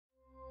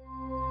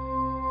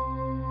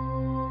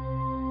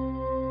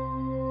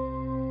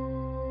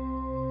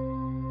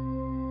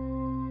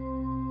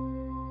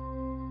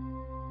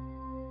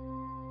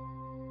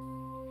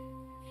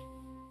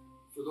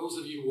those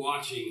of you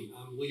watching,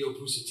 I'm Leo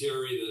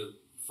Pusateri, the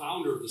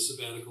founder of the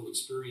Sabbatical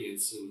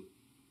Experience, and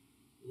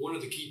one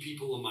of the key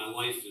people in my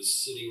life is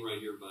sitting right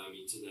here by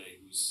me today,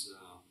 who's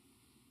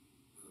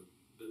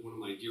been one of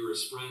my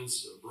dearest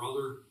friends, a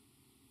brother,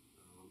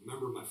 a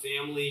member of my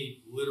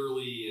family,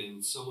 literally,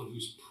 and someone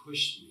who's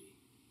pushed me.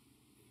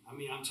 I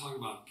mean, I'm talking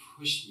about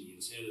pushed me.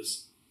 He's had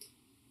his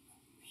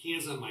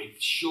hands on my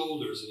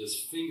shoulders and his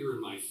finger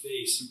in my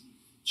face,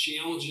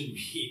 challenging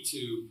me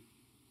to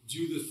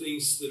do the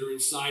things that are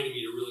inside of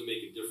me to really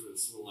make a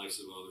difference in the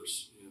lives of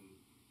others. And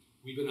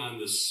we've been on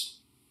this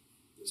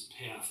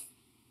path,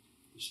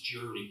 this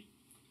journey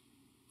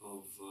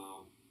of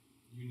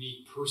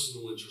unique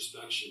personal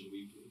introspection.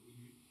 You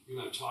and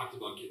I have talked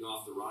about getting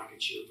off the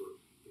rocket ship or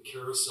the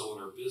carousel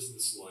in our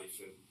business life.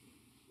 And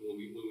when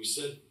we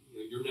said,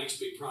 your next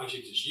big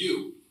project is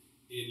you,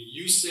 and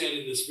you sat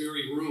in this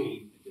very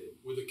room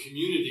with a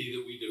community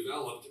that we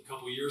developed a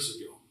couple years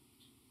ago,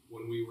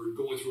 when we were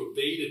going through a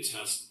beta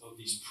test of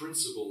these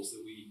principles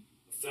that we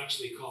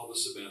affectionately call the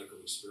Sabbatical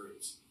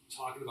Experience,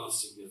 talking about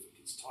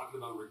significance, talking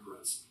about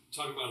regrets,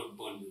 talking about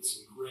abundance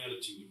and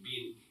gratitude and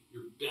being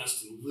your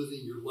best and living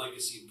your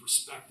legacy and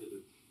perspective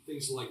and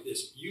things like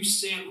this. You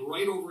sat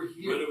right over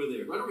here. Right over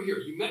there. Right over here.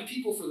 You met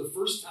people for the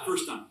first time.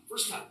 First time.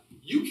 First time.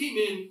 You came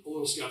in a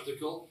little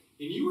skeptical,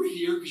 and you were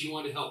here because you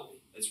wanted to help me.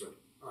 That's right.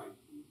 All right.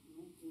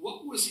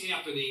 What was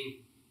happening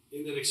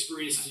in that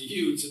experience to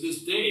you to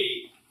this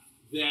day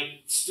that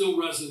still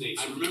resonates?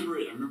 I remember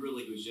it. I remember it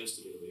like it was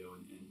yesterday, Leo.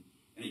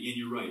 And again,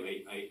 you're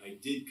right. I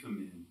did come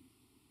in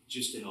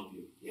just to help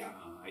you. Yeah.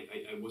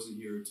 I wasn't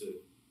here to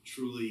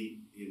truly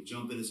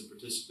jump in as a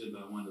participant,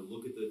 but I wanted to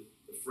look at the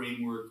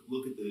framework,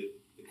 look at the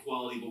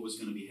quality of what was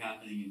going to be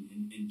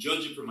happening, and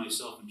judge it for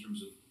myself in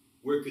terms of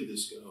where could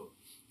this go.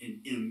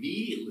 And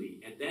immediately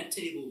at that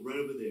table right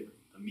over there,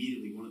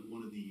 immediately one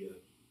of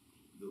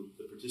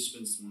the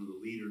participants, one of the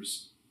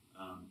leaders,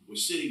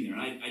 was sitting there.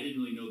 And I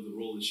didn't really know the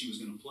role that she was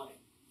going to play.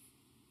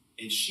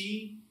 And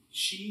she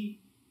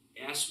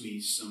asked me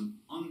some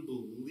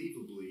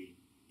unbelievably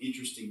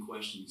interesting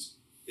questions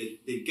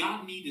that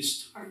got me to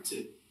start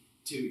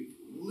to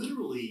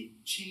literally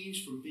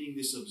change from being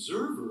this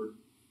observer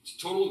to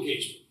total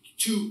engagement.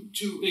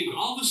 To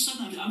all of a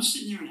sudden, I'm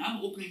sitting there and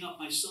I'm opening up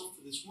myself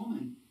to this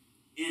woman,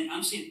 and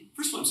I'm saying,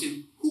 first of all, I'm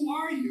saying, who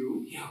are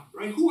you? Yeah.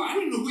 Right? I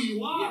don't know who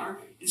you are. Yeah,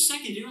 right. And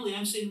secondarily,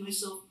 I'm saying to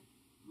myself,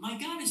 my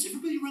God, is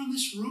everybody around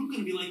this room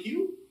going to be like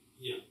you?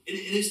 Yeah. And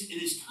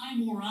as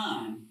time wore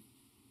on,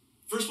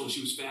 first of all,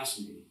 she was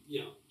fascinating.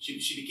 Yeah.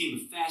 She became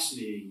a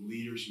fascinating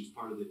leader. She was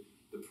part of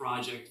the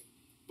project.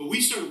 But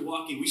we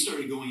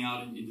started going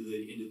out into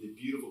the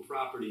beautiful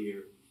property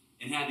here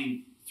and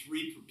having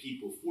 3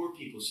 people, 4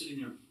 people sitting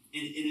there.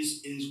 And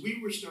as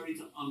we were starting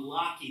to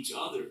unlock each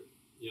other,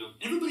 yeah.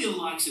 Everybody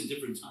unlocks at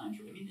different times,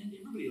 right? I mean,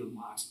 everybody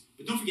unlocks.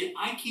 But don't forget,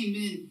 I came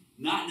in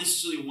not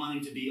necessarily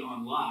wanting to be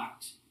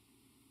unlocked.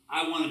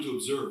 I wanted to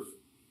observe.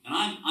 And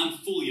I'm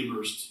fully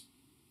immersed.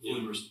 Fully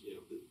immersed.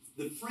 Yeah.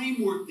 The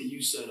framework that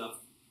you set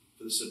up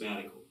for the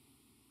sabbatical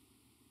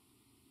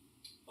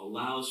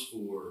allows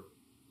for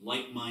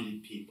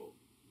like-minded people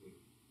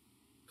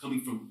coming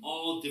from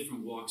all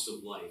different walks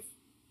of life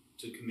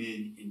to come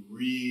in and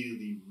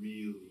really,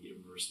 really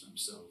immerse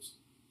themselves.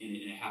 And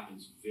it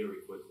happens very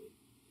quickly.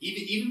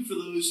 Even for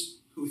those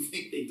who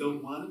think they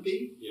don't want to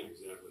be. Yeah,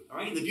 exactly. All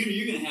right. And the beauty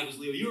you're going to have is,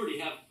 Leo, you already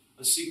have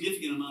a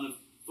significant amount of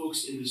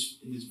folks in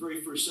this very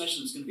first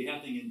session that's going to be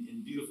happening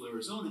in beautiful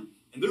Arizona,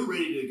 and they're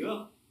ready to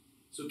go.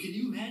 So can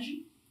you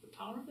imagine the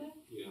power of that?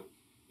 Yeah.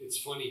 It's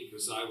funny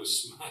because I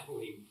was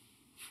smiling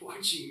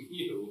watching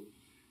you,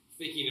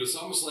 thinking it was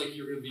almost like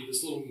you're going to be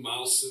this little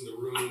mouse in the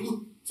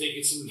room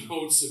taking some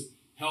notes and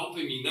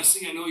helping me. Next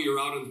thing I know, you're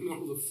out in the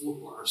middle of the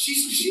floor.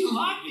 She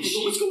unlocked me.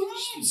 What's going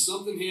on?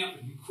 Something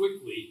happened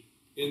quickly,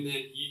 and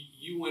then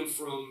you went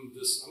from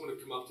this, I'm going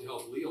to come up to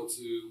help Leo,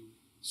 to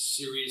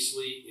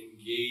seriously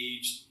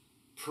engaged,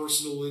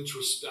 personal,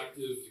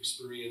 introspective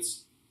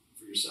experience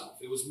for yourself.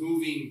 It was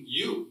moving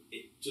you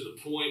to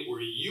the point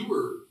where you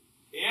were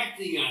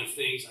acting on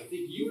things I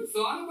think you had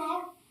thought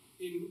about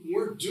and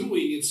weren't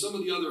doing, and some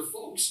of the other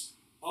folks,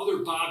 other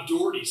Bob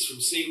Daughertys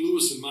from St.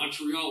 Louis and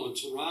Montreal and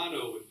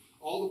Toronto and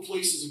all the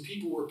places and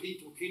people where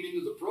people came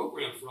into the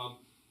program from,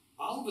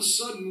 all of a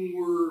sudden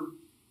were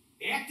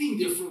acting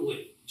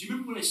differently. Do you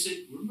remember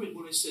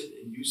when I said,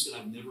 and you said,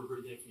 I've never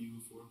heard that from you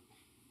before?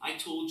 I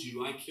told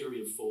you I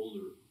carry a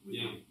folder with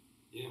me.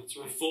 Yeah, that's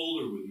right. A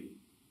folder with me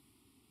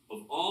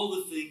of all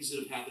the things that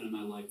have happened in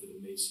my life that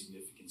have made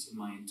significance in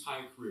my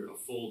entire career. A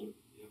folder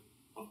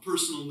of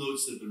personal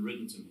notes that have been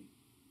written to me,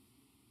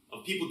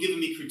 of people giving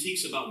me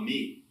critiques about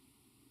me.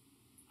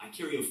 I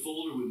carry a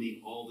folder with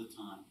me all the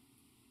time.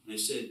 And I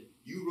said,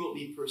 you wrote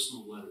me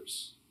personal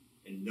letters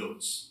and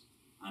notes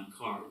on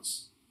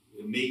cards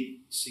that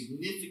made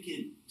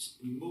significant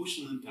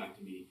emotional impact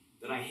to me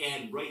that I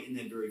had right in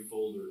that very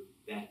folder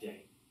that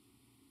day.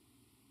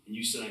 And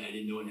you said I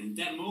didn't know it. And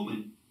at that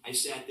moment, I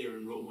sat there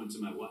and wrote one to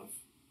my wife.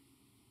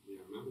 Yeah,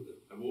 I remember that.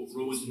 I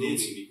wrote one to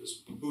Nancy,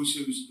 because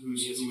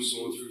who's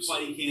going through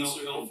fighting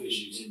cancer, health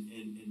issues,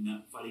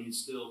 and fighting it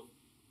still.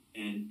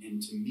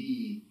 And to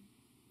me,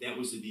 that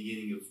was the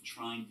beginning of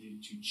trying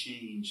to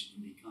change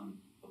and become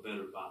a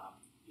better Bob.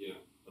 Yeah.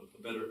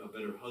 A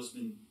better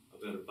husband,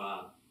 a better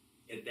Bob.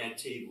 At that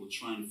table,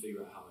 trying to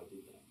figure out how I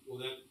did that. Well,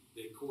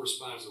 that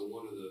corresponds to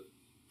one of the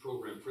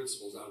program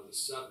principles out of the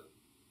 7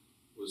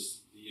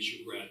 was the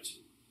issue of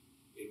gratitude.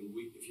 And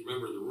if you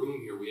remember in the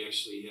room here, we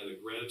actually had a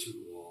gratitude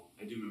wall.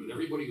 I do remember. And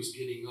everybody was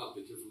getting up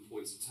at different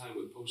points in time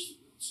with Post-it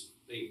notes.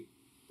 They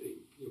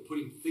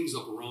putting things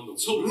up around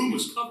the whole room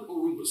was covered. The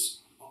whole room was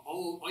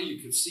all you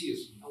could see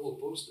is yellow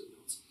Post-it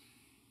notes.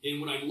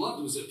 And what I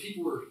loved was that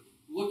people were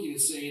looking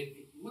and saying,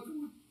 hey, "Look at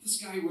what this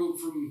guy wrote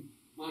from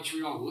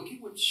Montreal. Look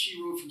at what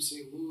she wrote from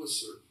St.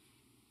 Louis."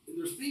 And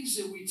there are things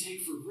that we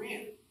take for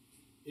granted.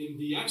 And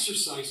the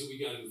exercise that we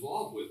got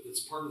involved with,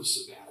 that's part of the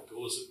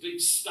sabbatical, is a big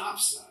stop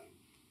sign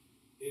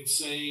and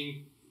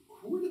saying,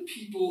 who are the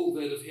people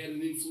that have had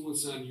an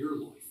influence on your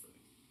life,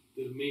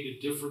 that have made a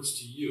difference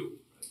to you?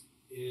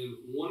 And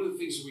one of the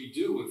things we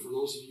do, and for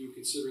those of you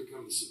considering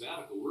coming to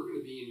sabbatical, we're going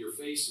to be in your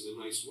face in a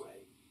nice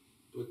way,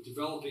 but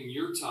developing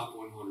your top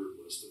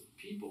 100 list of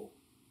people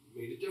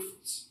made a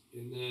difference.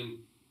 And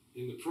then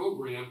in the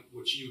program,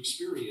 what you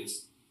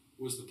experienced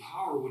was the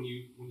power when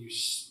you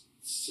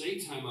say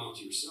time out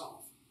to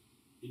yourself.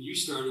 And you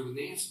started with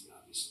Nancy,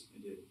 obviously. I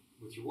did.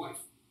 With your wife.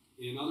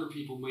 And other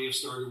people may have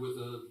started with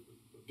a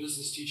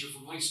business teacher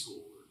from high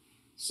school, or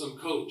some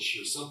coach,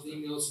 or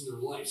something else in their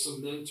life,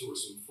 some mentor,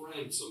 some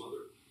friend, some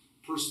other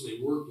person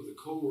they worked with, a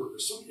coworker,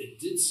 somebody that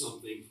did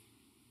something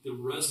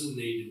that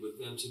resonated with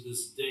them to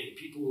this day.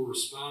 People were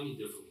responding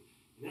differently.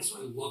 And that's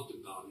what I loved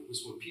about it,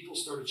 was when people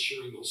started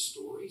sharing those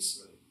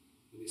stories,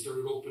 and they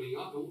started opening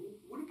up. And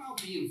what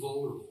about being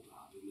vulnerable,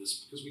 Bob, in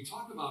this? Because we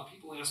talk about,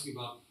 people ask me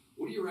about,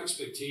 what are your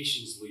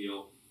expectations,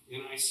 Leo?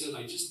 And I said,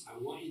 I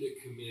want you to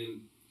come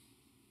in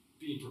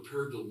being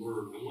prepared to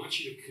learn. I want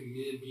you to come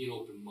in being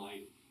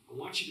open-minded. I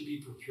want you to be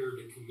prepared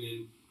to come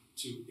in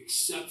to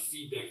accept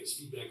feedback as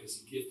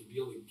a gift, to be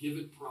able to give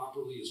it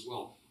properly as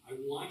well. I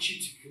want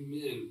you to come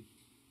in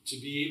to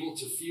be able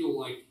to feel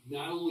like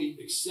not only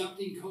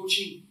accepting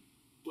coaching,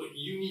 but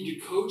you need to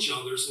coach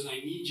others, and I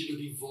need you to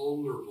be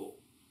vulnerable.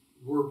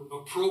 We're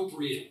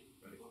appropriate.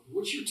 Right.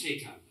 What's your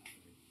take on that?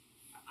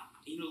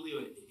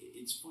 Leo,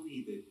 it's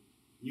funny that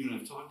you and I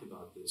have talked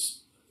about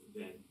this,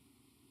 that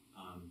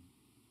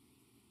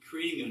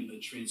creating a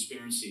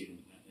transparency and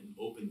an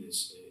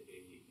openness,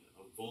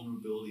 a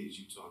vulnerability, as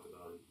you talk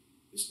about it,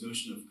 this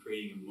notion of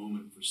creating a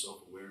moment for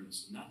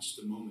self-awareness, and not just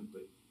a moment,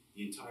 but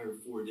the entire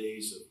 4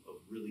 days of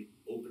really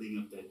opening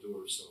up that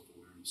door of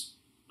self-awareness.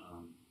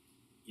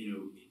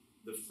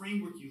 The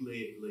framework you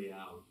lay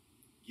out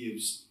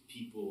gives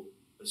people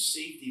a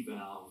safety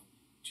valve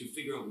to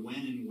figure out when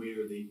and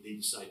where they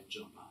decide to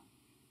jump on.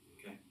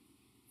 Okay?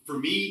 For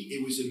me,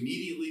 it was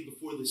immediately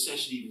before the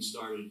session even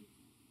started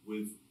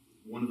with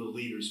one of the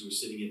leaders who was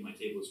sitting at my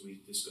table as we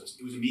discussed.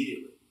 It was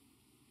immediately.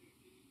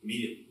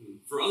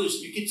 For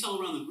others, you could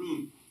tell around the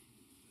room,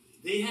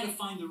 they had to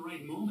find the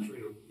right moment.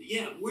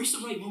 Yeah, where's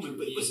the right moment?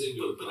 But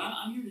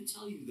I'm here to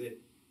tell you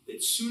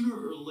that sooner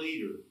or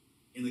later,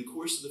 in the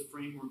course of the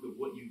framework of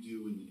what you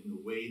do and in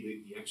the way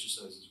that the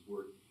exercises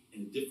work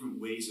and the different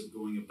ways of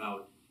going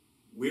about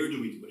where do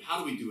we do it, how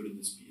do we do it in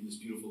this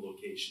beautiful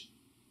location,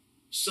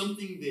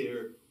 something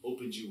there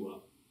opens you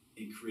up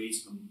and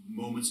creates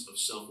moments of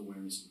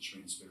self-awareness and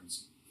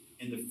transparency.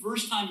 And the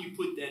first time you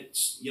put that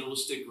yellow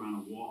sticker on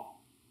a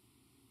wall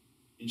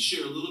and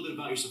share a little bit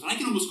about yourself, I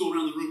can almost go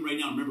around the room right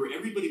now and remember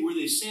everybody where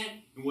they sat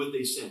and what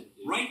they said.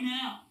 Yeah. Right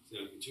now.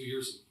 Exactly. 2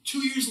 years. 2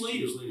 years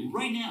later,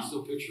 right now.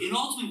 Still picture. And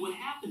ultimately what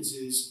happens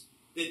is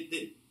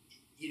that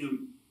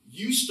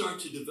you start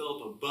to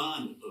develop a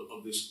bond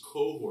of this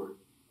cohort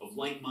of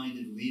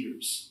like-minded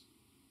leaders.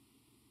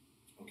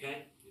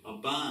 Okay? Yeah. A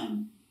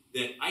bond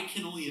that I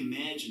can only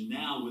imagine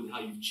now with how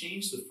you've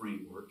changed the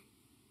framework,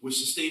 with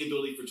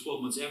sustainability for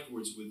 12 months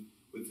afterwards,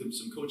 with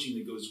some coaching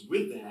that goes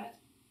with that.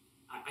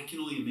 I can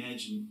only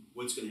imagine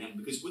what's going to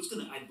happen, because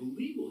I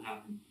believe will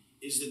happen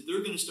is that they're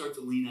going to start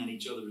to lean on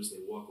each other as they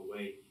walk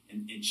away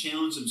and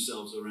challenge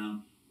themselves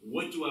around,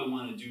 what do I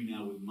want to do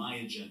now with my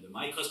agenda,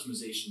 my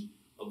customization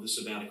of the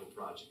sabbatical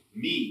project?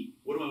 Me,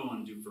 what do I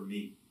want to do for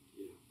me?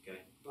 Yeah. Okay.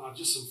 Bob,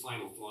 just some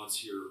final thoughts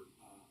here.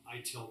 I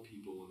tell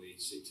people when they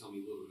say, tell me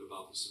a little bit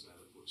about the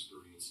sabbatical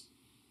experience,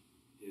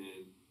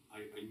 and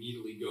I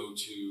immediately go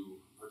to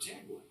our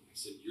tagline. I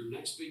said, your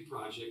next big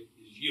project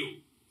is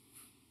you.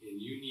 And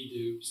you need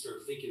to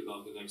start thinking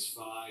about the next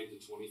 5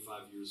 to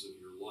 25 years of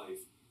your life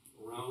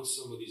around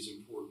some of these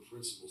important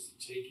principles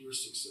to take your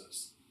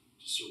success,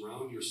 to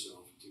surround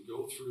yourself, to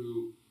go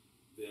through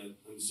that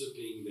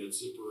unzipping that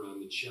zipper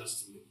on the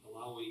chest and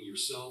allowing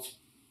yourself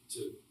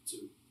to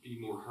be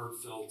more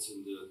heartfelt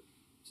and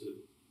to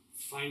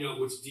find out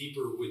what's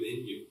deeper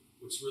within you,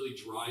 what's really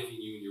driving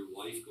you in your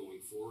life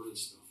going forward and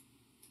stuff.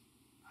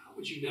 How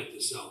would you net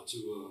this out to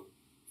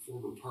a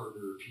former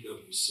partner at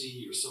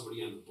PwC or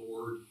somebody on the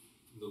board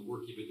from the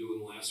work you've been doing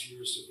the last few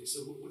years? If they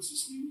said, well, what's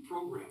this new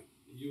program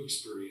that you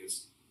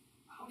experienced?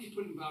 How do you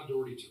put it in Bob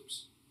Daugherty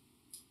terms?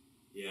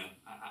 Yeah,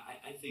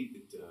 I think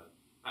that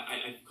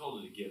I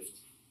called it a gift.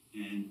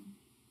 And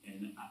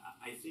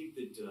I think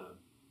that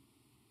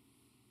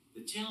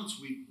the talents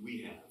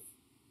we have,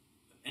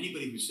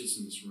 anybody who sits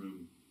in this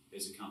room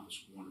has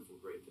accomplished wonderful,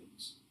 great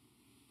things.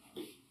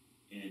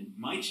 And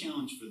my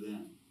challenge for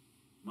them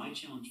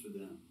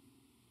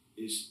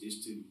is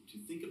to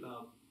think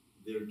about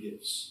their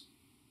gifts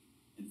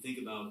and think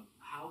about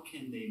how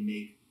can they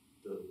make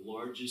the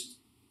largest,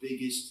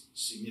 biggest,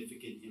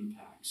 significant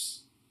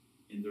impacts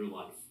in their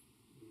life,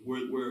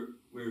 where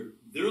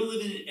they're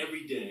living it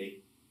every day.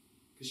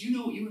 Because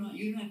you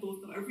and I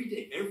both know every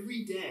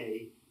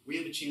day we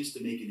have a chance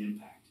to make an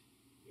impact,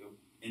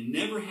 and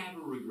never have a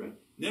regret.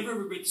 Never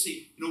regret to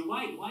say,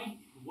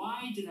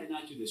 why did I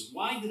not do this?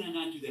 Why did I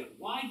not do that?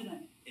 Why did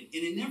I? And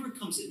it never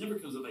comes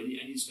up. I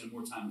need to spend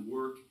more time at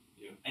work.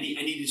 Yeah. I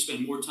need to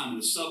spend more time in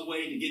the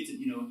subway to get to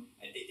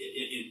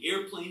in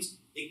airplanes.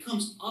 It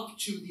comes up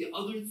to the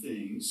other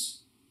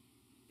things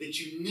that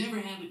you never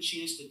have a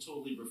chance to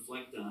totally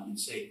reflect on and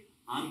say,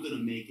 I'm going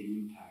to make an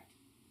impact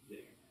there.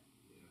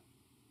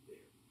 There.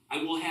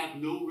 I will have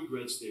no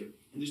regrets there.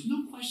 And there's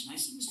no question, I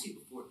said this to you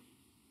before,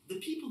 the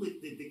people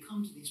that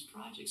come to these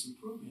projects and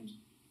programs,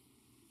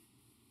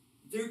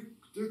 they're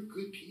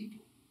good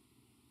people.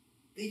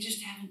 They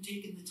just haven't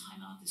taken the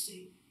time out to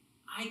say,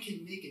 I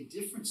can make a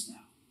difference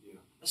now. Yeah.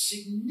 A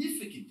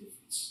significant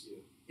difference.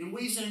 Yeah. In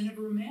ways that I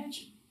never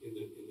imagined. In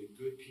the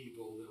good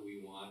people that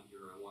we want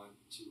here, I want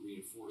to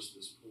reinforce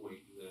this point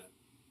that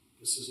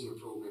this isn't a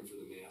program for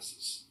the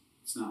masses.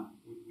 It's not.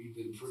 We've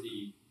been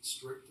pretty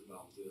strict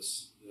about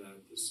this,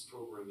 that this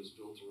program is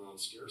built around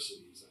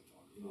scarcity, as I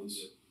talk about.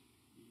 That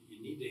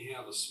you need to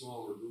have a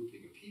smaller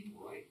grouping of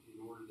people, right,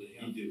 in order to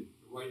have the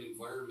right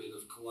environment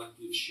of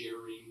collective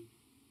sharing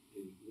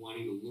and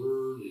wanting to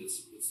learn.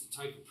 It's the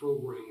type of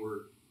program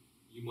where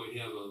you might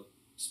have a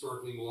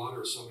sparkling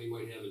water, somebody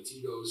might have a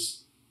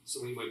Tito's,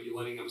 somebody might be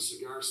lighting up a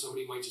cigar,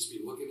 somebody might just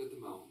be looking at the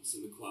mountains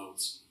and the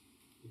clouds.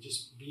 And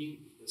just being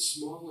a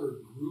smaller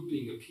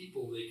grouping of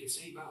people, they can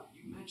say, Bob,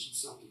 you mentioned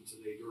something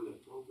today during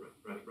that program.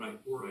 Right.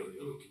 Or,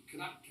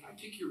 can I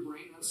pick your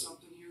brain on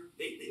something here?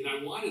 And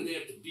I wanted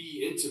that to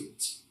be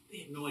intimate. They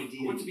have no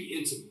idea. I want it to be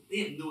intimate. They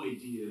have no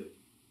idea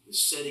the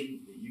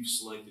setting that you've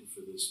selected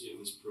for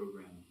this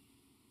program.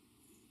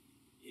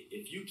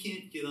 If you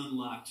can't get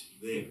unlocked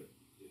there,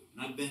 and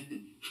I've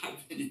been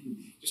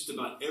in just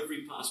about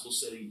every possible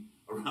setting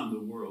around the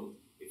world.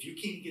 If you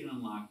can't get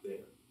unlocked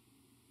there,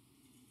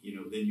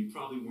 then you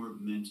probably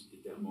weren't meant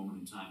at that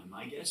moment in time. And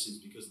my guess is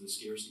because of the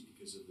scarcity,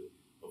 because of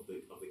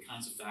the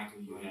kinds of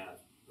faculty you have.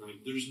 Right.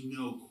 There's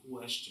no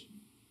question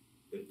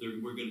that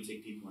we're going to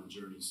take people on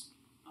journeys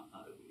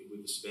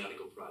with the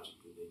Sabbatical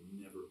project that they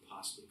never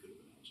possibly could have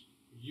imagined.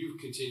 You've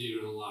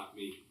continued to unlock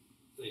me.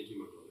 Thank you,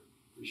 my brother.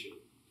 Appreciate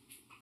it.